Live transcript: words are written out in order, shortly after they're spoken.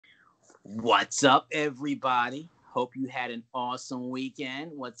What's up, everybody? Hope you had an awesome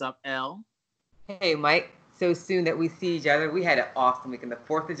weekend. What's up, Elle? Hey, Mike. So soon that we see each other. We had an awesome weekend. The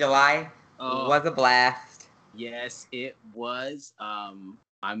 4th of July Oh, was a blast. yes, it was. I'm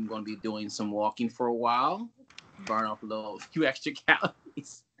going to be doing some walking for a while, burn off a little few extra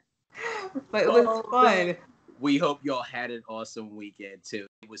calories. But it was Oh, man. fun. We hope y'all had an awesome weekend, too.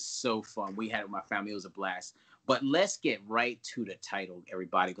 It was so fun. We had it with my family. It was a blast. But let's get right to the title,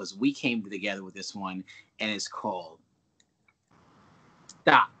 everybody, because we came together with this one, and it's called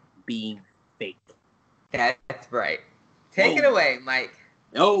Stop Being Fake. That's right. Take it Whoa. away, Mike.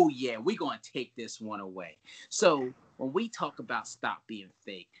 Oh, yeah, we're going to take this one away. So, when we talk about stop being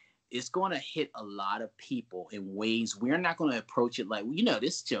fake, it's going to hit a lot of people in ways we're not going to approach it like,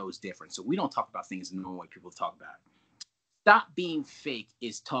 this show is different. So, we don't talk about things the normal way people talk about it. Stop being fake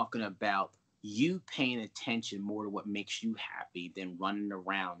is talking about you paying attention more to what makes you happy than running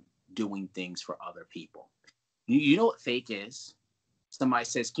around doing things for other people. You know what fake is? Somebody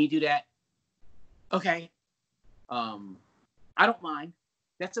says, "Can you do that?" Okay. Um, I don't mind.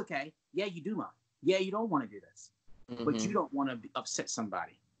 That's okay. Yeah, you do mind. Yeah, you don't want to do this, but you don't want to upset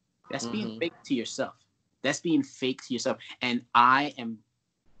somebody. That's being fake to yourself. That's being fake to yourself. And I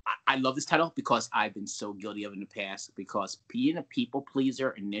love this title because I've been so guilty of it in the past, because being a people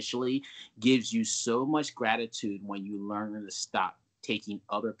pleaser initially gives you so much gratitude when you learn to stop taking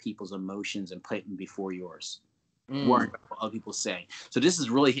other people's emotions and putting them before yours. Worrying about what other people say. So this is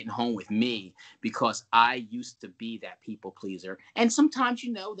really hitting home with me because I used to be that people pleaser. And sometimes,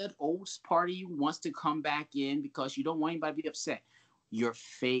 that old part of you wants to come back in because you don't want anybody to be upset. You're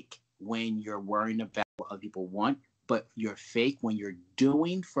fake when you're worrying about what other people want, but you're fake when you're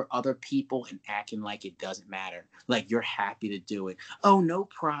doing for other people and acting like it doesn't matter. Like you're happy to do it. Oh, no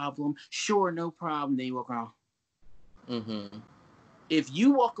problem. Sure, no problem. Then you walk around. If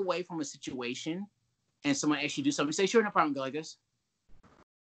you walk away from a situation and someone asks you to do something, say, sure, no problem, go like this.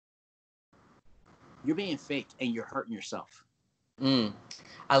 You're being fake and you're hurting yourself.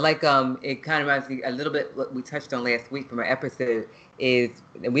 I like it kind of reminds me a little bit what we touched on last week from our episode is,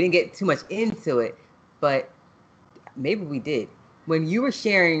 and we didn't get too much into it, but maybe we did. When you were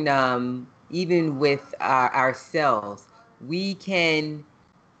sharing, even with ourselves,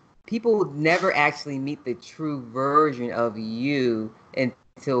 people never actually meet the true version of you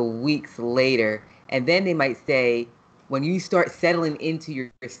until weeks later. And then they might say, when you start settling into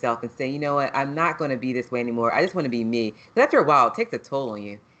yourself and say, you know what, I'm not going to be this way anymore. I just want to be me. Because after a while, it takes a toll on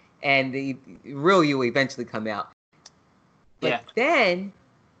you. And the real you will eventually come out. But then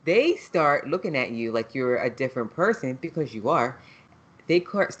they start looking at you like you're a different person, because you are. They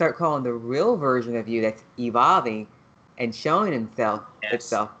start calling the real version of you that's evolving and showing itself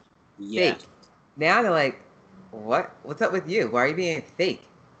fake. Now they're like, what's up with you? Why are you being fake?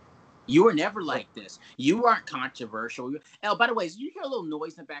 You were never like this. You aren't controversial. Oh, by the way, you hear a little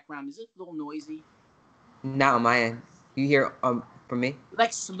noise in the background? Is it a little noisy? Not on my end. You hear from me?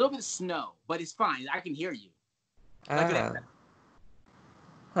 Like a little bit of snow, but it's fine. I can hear you.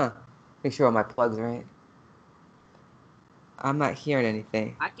 Huh. Make sure all my plugs are in. I'm not hearing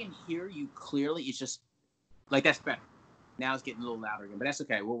anything. I can hear you clearly. It's just like that's better. Now it's getting a little louder again, but that's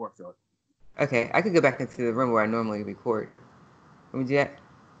okay. We'll work through it. Okay, I could go back into the room where I normally record. Let me do that.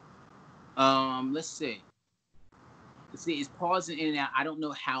 Let's see. It's pausing in and out. I don't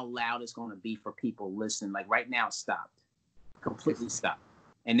know how loud it's going to be for people listening. Like right now, it stopped. Completely stopped.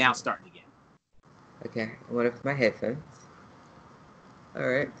 And now it's starting again. Okay, what if my headphones? All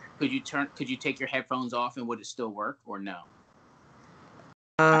right. Could you take your headphones off and would it still work or no?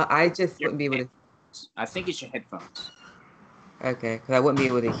 I just wouldn't be able to. I think it's your headphones. Okay, because I wouldn't be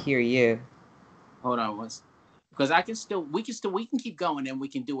able to hear you. Hold on, because we can keep going and we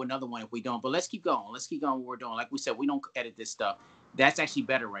can do another one if we don't. But let's keep going. Let's keep going what we're doing. Like we said, we don't edit this stuff. That's actually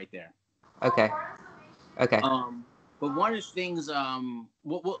better right there. Okay. But one of the things,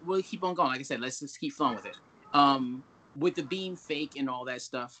 we'll keep on going. Like I said, let's just keep flowing with it. With the being fake and all that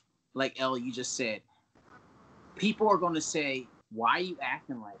stuff, like Elle, you just said, people are going to say, why are you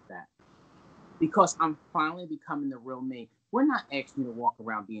acting like that? Because I'm finally becoming the real me. We're not asking you to walk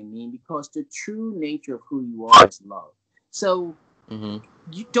around being mean, because the true nature of who you are is love. So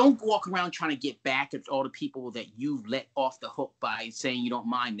you don't walk around trying to get back at all the people that you let off the hook by saying you don't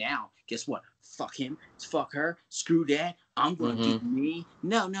mind now. Guess what? Fuck him. Fuck her. Screw that. I'm going to do me.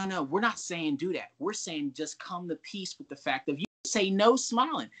 No. We're not saying do that. We're saying just come to peace with the fact of you say no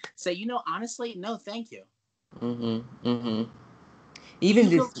smiling. Say, honestly, no, thank you. Even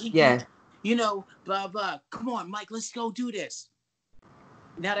this, yeah. Blah, blah. Come on, Mike, let's go do this.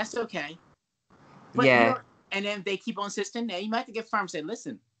 Now, that's okay. But, yeah. And then they keep on insisting. Now, you might have to get firm and say,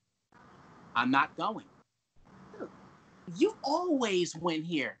 listen, I'm not going. You always win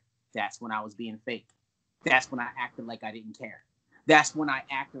here. That's when I was being fake. That's when I acted like I didn't care. That's when I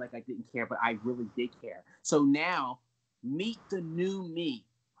acted like I didn't care, but I really did care. So now, meet the new me.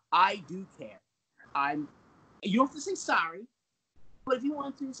 I do care. I'm. You don't have to say sorry, but if you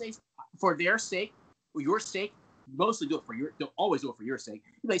want to say for their sake, or your sake, mostly do it for your. Don't always do it for your sake.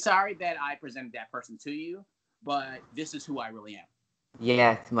 You say sorry that I presented that person to you, but this is who I really am.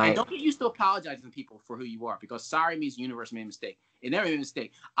 Yes, And Mike. don't get used to apologizing to people for who you are, because sorry means the universe made a mistake. It never made a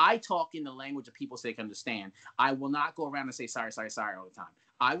mistake. I talk in the language of people so they can understand. I will not go around and say sorry, sorry, sorry all the time.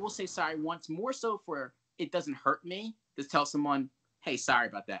 I will say sorry once, more so for it doesn't hurt me to tell someone, hey, sorry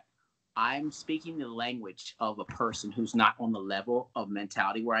about that. I'm speaking the language of a person who's not on the level of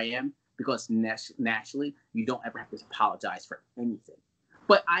mentality where I am, because naturally, you don't ever have to apologize for anything.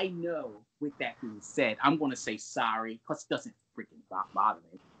 But I know, with that being said, I'm going to say sorry because it doesn't freaking bother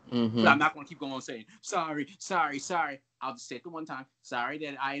me. But Mm-hmm. I'm not going to keep going on saying sorry, sorry, sorry. I'll just say it the one time. Sorry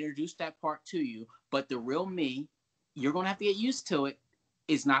that I introduced that part to you, but the real me, you're going to have to get used to it,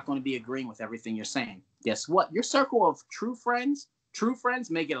 is not going to be agreeing with everything you're saying. Guess what? Your circle of true friends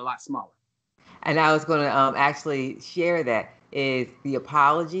may get a lot smaller. And I was going to actually share that is the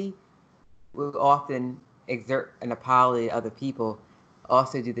apology. We often exert an apology to other people.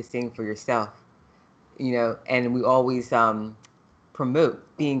 Also do the same for yourself. And we always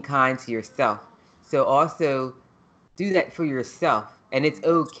promote being kind to yourself. So also do that for yourself, and it's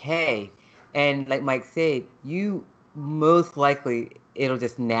okay. And like Mike said, you most likely it'll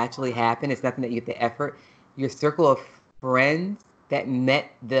just naturally happen. It's nothing that you have to effort. Your circle of friends that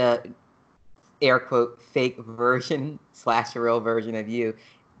met the air quote fake version slash real version of you,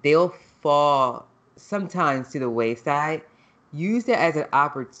 they'll fall sometimes to the wayside. Use it as an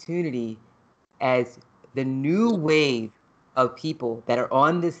opportunity as the new wave of people that are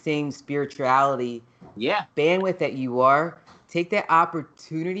on the same spirituality Yeah. bandwidth that you are. Take that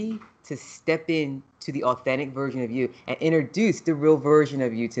opportunity to step in to the authentic version of you and introduce the real version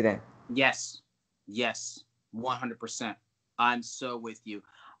of you to them. Yes. Yes. 100%. I'm so with you.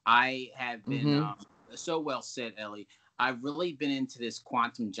 I have been Mm-hmm. so well said, Ellie. I've really been into this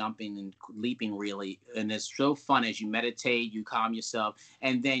quantum jumping and leaping, really. And it's so fun as you meditate, you calm yourself,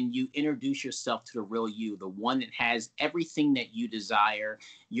 and then you introduce yourself to the real you, the one that has everything that you desire.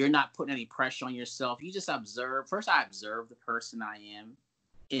 You're not putting any pressure on yourself. You just observe. First, I observe the person I am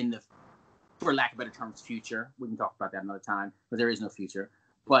in the, for lack of better terms, future. We can talk about that another time, but there is no future.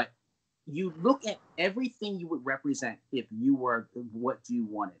 But you look at everything you would represent if you were what you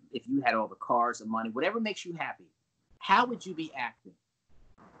wanted. If you had all the cars, the money, whatever makes you happy, how would you be acting?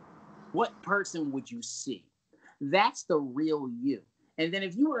 What person would you see? That's the real you. And then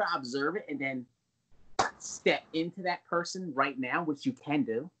if you were to observe it and then step into that person right now, which you can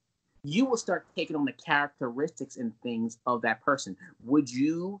do, you will start taking on the characteristics and things of that person. Would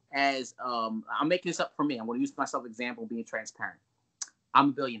you, as I'm making this up for me, I'm going to use myself example, being transparent. I'm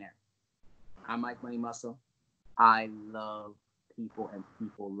a billionaire. I'm Mike Money Muscle. I love people and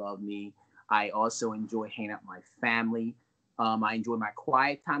people love me. I also enjoy hanging out with my family. I enjoy my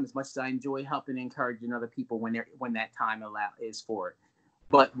quiet time as much as I enjoy helping and encouraging other people when that time is for it.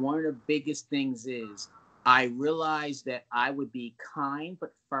 But one of the biggest things is I realized that I would be kind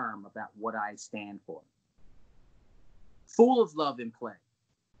but firm about what I stand for. Full of love and play.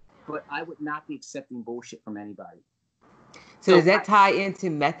 But I would not be accepting bullshit from anybody. So does that tie into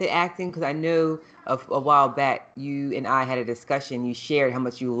method acting? Because I know a while back you and I had a discussion. You shared how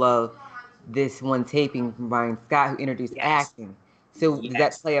much you love this one taping from Brian Scott who introduced Yes. acting. So does that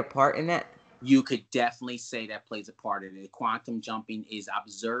Yes. play a part in that? You could definitely say that plays a part in it. Quantum jumping is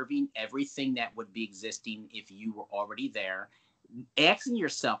observing everything that would be existing if you were already there. Asking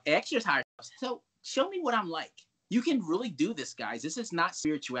yourself, ask your higher self, so show me what I'm like. You can really do this, guys. This is not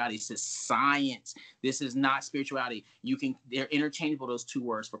spirituality. This is science. This is not spirituality. They're interchangeable, those two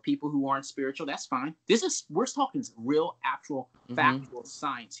words. For people who aren't spiritual, that's fine. We're talking real, actual, factual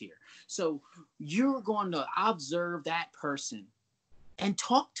science here. So you're going to observe that person and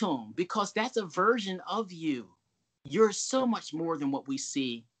talk to them, because that's a version of you. You're so much more than what we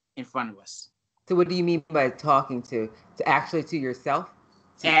see in front of us. So what do you mean by talking to? To actually to yourself?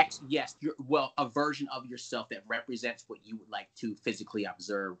 Yes, a version of yourself that represents what you would like to physically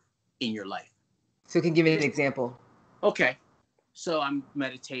observe in your life. So can you give me an example? Okay, so I'm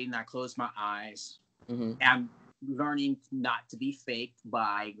meditating. I close my eyes. Mm-hmm. I'm learning not to be fake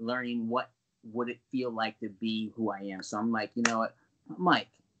by learning what would it feel like to be who I am. So I'm like, you know what, Mike,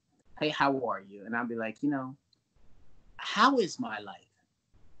 hey, how are you? And I'll be like, how is my life?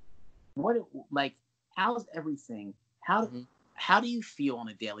 How's everything? How do you feel on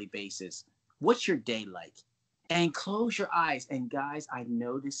a daily basis? What's your day like? And close your eyes. And guys, I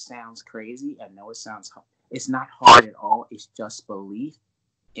know this sounds crazy. I know it sounds hard. It's not hard at all. It's just belief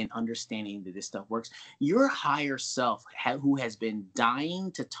in understanding that this stuff works. Your higher self, who has been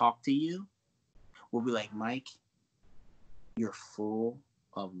dying to talk to you, will be like, Mike, you're full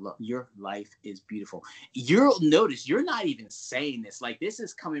of love. Your life is beautiful. You'll notice you're not even saying this. Like, this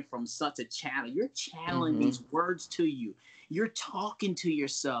is coming from such a channel. You're channeling these words to you. You're talking to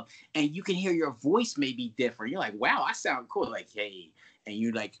yourself, and you can hear your voice may be different. You're like, wow, I sound cool. Like, hey, and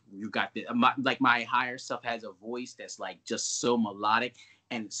you got the my higher self has a voice that's like just so melodic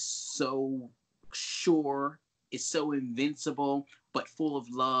and so sure. It's so invincible, but full of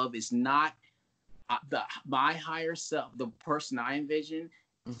love. It's not my higher self, the person I envision,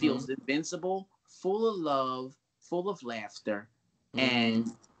 feels invincible, full of love, full of laughter, and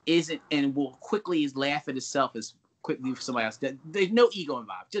will quickly laugh at itself as quickly for somebody else. There's no ego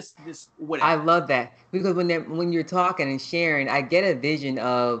involved. Just this whatever. I love that, because when you're talking and sharing, I get a vision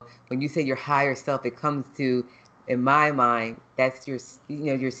of when you say your higher self. It comes to, in my mind, that's your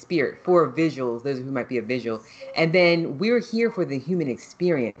spirit. For visuals, those who might be a visual, and then we're here for the human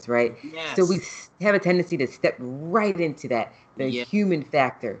experience, right? Yes. So we have a tendency to step right into that, the human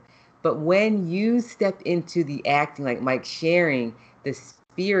factor. But when you step into the acting, like Mike sharing, the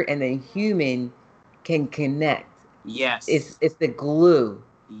spirit and the human can connect. Yes. It's the glue.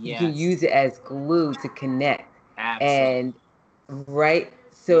 Yes. You can use it as glue to connect. Absolutely. And right.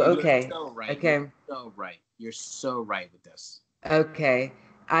 So okay. You're so right. Okay. You're so right. You're so right with this. Okay.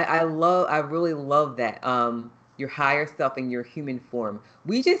 I really love that. Your higher self in your human form.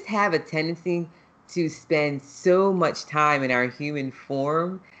 We just have a tendency to spend so much time in our human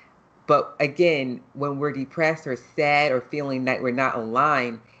form. But again, when we're depressed or sad or feeling that we're not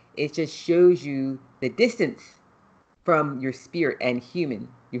aligned, it just shows you the distance from your spirit and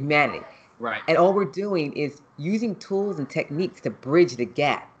humanity. Right. And all we're doing is using tools and techniques to bridge the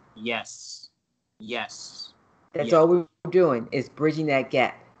gap. Yes. Yes. That's all we're doing, is bridging that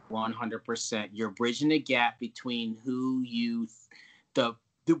gap. 100%. You're bridging the gap between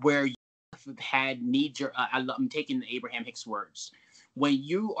where you had knee-jerk. I'm taking Abraham Hicks' words. When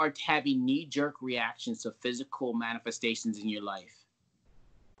you are having knee-jerk reactions to physical manifestations in your life,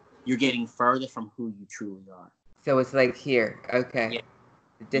 you're getting further from who you truly are. So it's like here, okay,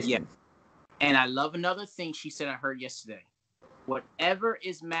 the distance. Yeah. And I love another thing she said I heard yesterday. Whatever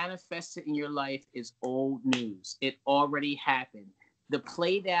is manifested in your life is old news. It already happened. The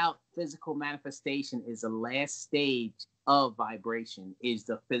played out physical manifestation is the last stage of vibration, is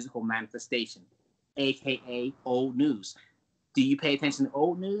the physical manifestation, aka old news. Do you pay attention to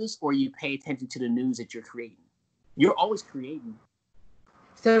old news, or you pay attention to the news that you're creating? You're always creating.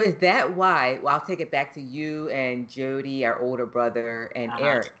 So is that why, well, I'll take it back to you and Jody, our older brother, and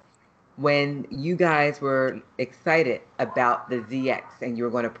Eric, when you guys were excited about the ZX and you were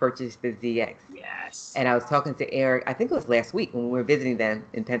going to purchase the ZX. Yes. And I was talking to Eric, I think it was last week when we were visiting them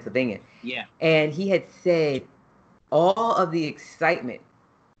in Pennsylvania. Yeah. And he had said all of the excitement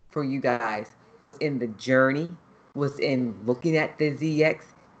for you guys in the journey, was in looking at the ZX,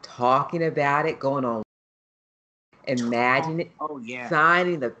 talking about it, going on, imagining it,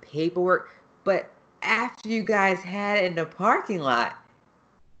 signing the paperwork. But after you guys had it in the parking lot,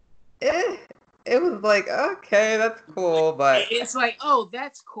 it was like, okay, that's cool, but it's like, oh,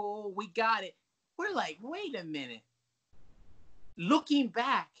 that's cool, we got it. We're like, wait a minute. Looking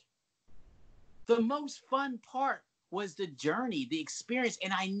back, the most fun part was the journey, the experience.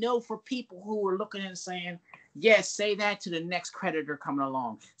 And I know for people who were looking and saying, yes, say that to the next creditor coming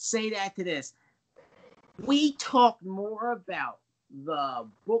along. Say that to this. We talked more about the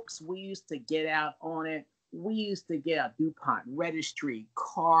books we used to get out on it. We used to get a DuPont registry,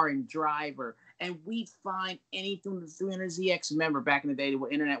 car and driver, and we'd find anything with 300ZX. Remember, back in the day, the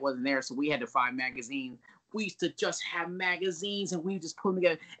internet wasn't there, so we had to find magazines. We used to just have magazines, and we just put them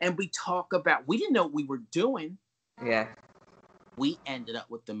together, and we talk about, we didn't know what we were doing. Yeah. We ended up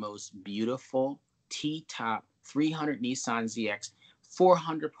with the most beautiful T-top 300 Nissan ZX,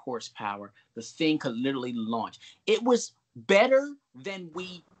 400 horsepower. The thing could literally launch. It was better than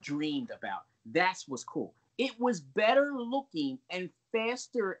we dreamed about. That's what's cool. It was better looking and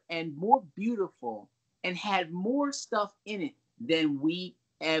faster and more beautiful and had more stuff in it than we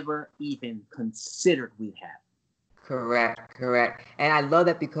ever even considered we'd have. Correct. And I love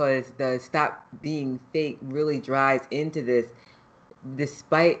that, because the stop being fake really drives into this,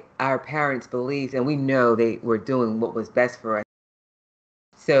 despite our parents' beliefs, and we know they were doing what was best for us.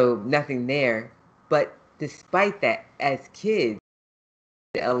 So nothing there. But despite that, as kids,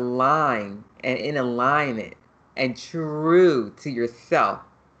 align and in alignment and true to yourself,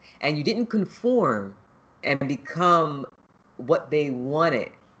 and you didn't conform and become what they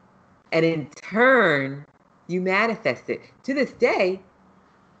wanted. And in turn, you manifested. To this day,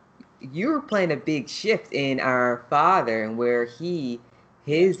 you're playing a big shift in our father and where Yes.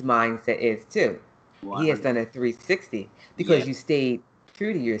 his mindset is too. He has 100. done a 360 Yeah. because you stayed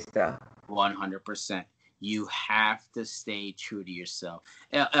true to yourself. 100%. You have to stay true to yourself.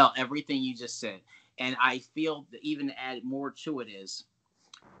 Everything you just said. And I feel that even to add more to it is,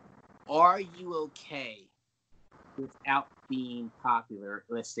 are you okay without being popular?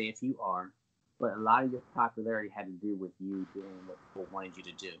 Let's say if you are, but a lot of your popularity had to do with you doing what people wanted you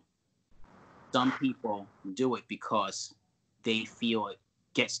to do. Some people do it because they feel it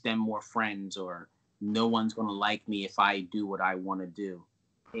gets them more friends, or no one's going to like me if I do what I want to do.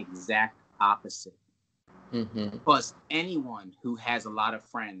 Exact opposite. Mm-hmm. Because anyone who has a lot of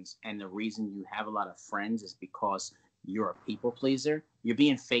friends, and the reason you have a lot of friends is because you're a people pleaser, you're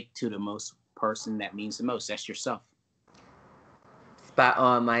being fake to the most person that means the most. That's yourself. Spot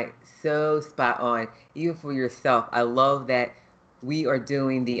on, Mike. So spot on. Even for yourself. I love that we are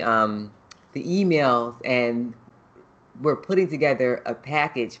doing the emails and we're putting together a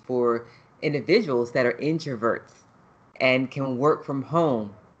package for individuals that are introverts and can work from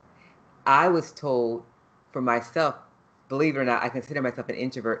home. I was told for myself, believe it or not, I consider myself an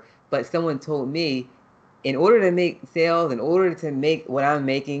introvert, but someone told me in order to make sales, in order to make what I'm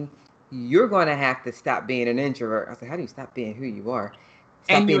making, you're going to have to stop being an introvert. I was like, how do you stop being who you are?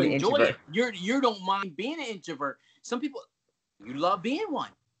 Stop And you being an enjoy it. introvert. You don't mind being an introvert. Some people, you love being one.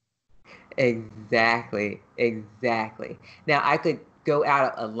 Exactly. Exactly. Now, I could go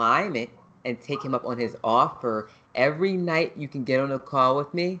out of alignment and take him up on his offer. Every night you can get on a call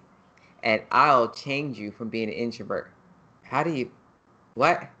with me and I'll change you from being an introvert. How do you,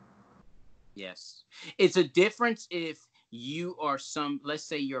 what? Yes. It's a difference if you are let's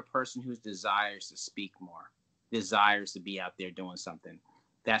say you're a person who desires to speak more, desires to be out there doing something.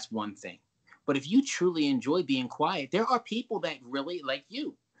 That's one thing. But if you truly enjoy being quiet, there are people that really like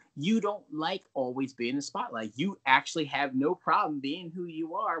you. You don't like always being in the spotlight. You actually have no problem being who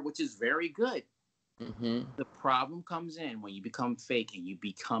you are, which is very good. Mm-hmm. The problem comes in when you become fake and you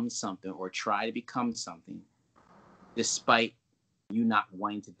become something or try to become something, despite you not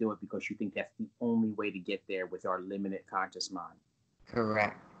wanting to do it because you think that's the only way to get there with our limited conscious mind.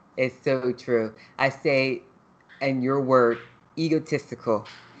 Correct. It's so true. I say, and your word, egotistical.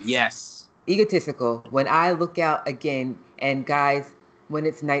 Yes. Egotistical. When I look out again, and guys, when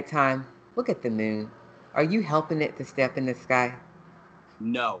it's nighttime, look at the moon. Are you helping it to step in the sky?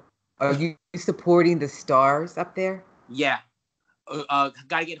 No. Are you supporting the stars up there? Yeah.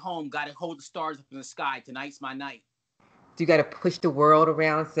 Gotta get home. Gotta hold the stars up in the sky. Tonight's my night. Do you got to push the world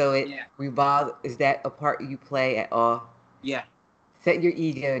around so it Yeah. revolves? Is that a part you play at all? Yeah. Set your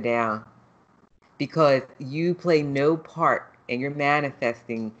ego down because you play no part in your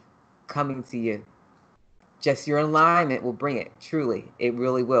manifesting coming to you. Just your alignment will bring it. Truly, it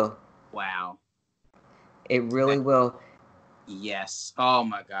really will. Wow. It really will. Yes. Oh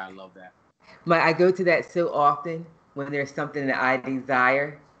my God. I love that. I go to that so often when there's something that I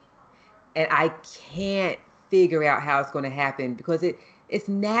desire, and I can't figure out how it's going to happen because it's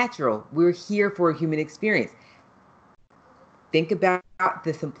natural. We're here for a human experience. Think about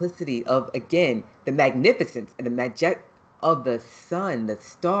the simplicity of, again, the magnificence and the magic of the sun, the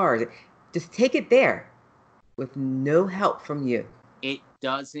stars. Just take it there with no help from you. It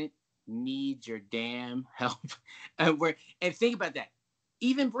doesn't need your damn help. And think about that.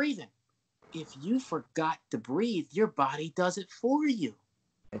 Even breathing. If you forgot to breathe, your body does it for you.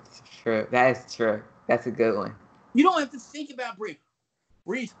 That's true. That is true. That's a good one. You don't have to think about breathe.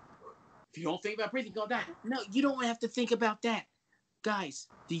 Breathe. If you don't think about breathing, go down. No, you don't have to think about that. Guys,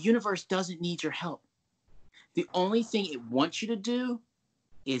 the universe doesn't need your help. The only thing it wants you to do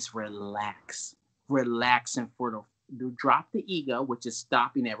is relax. Relax and drop the ego, which is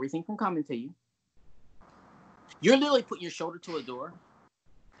stopping everything from coming to you. You're literally putting your shoulder to a door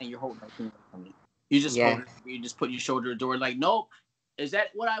and you're holding everything away from you. Yes. You just put your shoulder to a door like, nope. Is that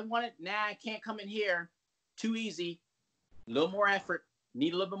what I wanted? Nah, I can't come in here. Too easy. A little more effort.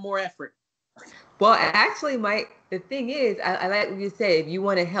 Need a little bit more effort. Well, actually, Mike, the thing is, I like what you say. If you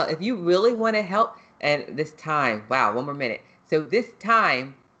want to help, if you really want to help, and this time, wow, one more minute. So this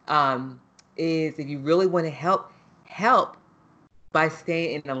time is if you really want to help by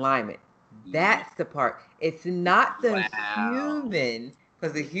staying in alignment. Yeah. That's the part. It's not the Wow. human,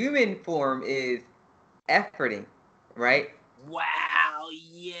 because the human form is efforting, right? Wow.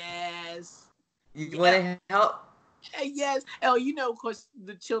 Yes. You want Yeah. to help. Yes. Oh, you know, of course,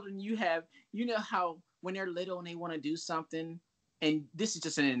 the children you have, you know how when they're little and they want to do something and this is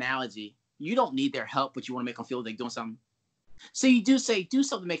just an analogy. You don't need their help, but you want to make them feel they're doing something. So you do say, do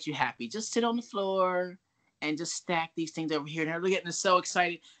something that makes you happy. Just sit on the floor and just stack these things over here. And they're getting so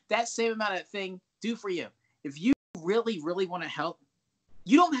excited. That same amount of thing, do for you. If you really, really want to help,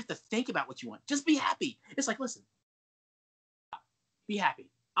 you don't have to think about what you want. Just be happy. It's like, listen, be happy.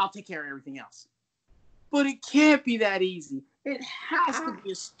 I'll take care of everything else. But it can't be that easy. It has to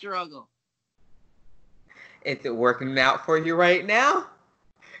be a struggle. Is it working out for you right now?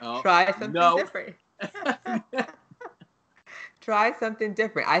 Oh, Try something no. different. Try something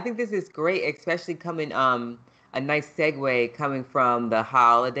different. I think this is great, especially coming a nice segue coming from the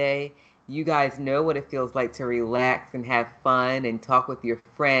holiday. You guys know what it feels like to relax and have fun and talk with your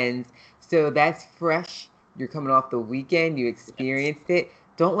friends. So that's fresh. You're coming off the weekend, you experienced it.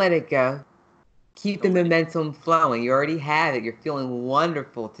 Don't let it go. Keep the Don't let it. momentum flowing. You already have it. You're feeling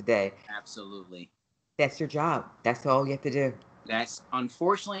wonderful today. Absolutely. That's your job. That's all you have to do. That's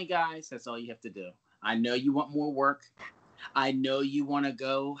unfortunately, guys, that's all you have to do. I know you want more work. I know you want to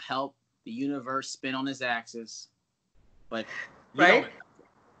go help the universe spin on its axis, but you Right? don't.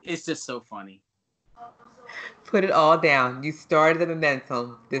 It's just so funny. Put it all down. You started the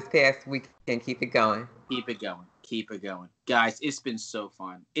momentum this past weekend. Keep it going. Keep it going. Keep it going. Guys, it's been so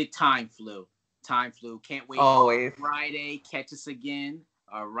fun. Time flew. Time flew. Can't wait. Always. Friday, catch us again.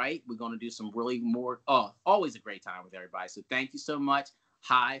 All right. We're going to do some really more. Oh, always a great time with everybody. So thank you so much.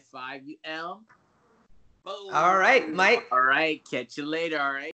 High five, you L. Boom. All right, Mike. All right. Catch you later. All right.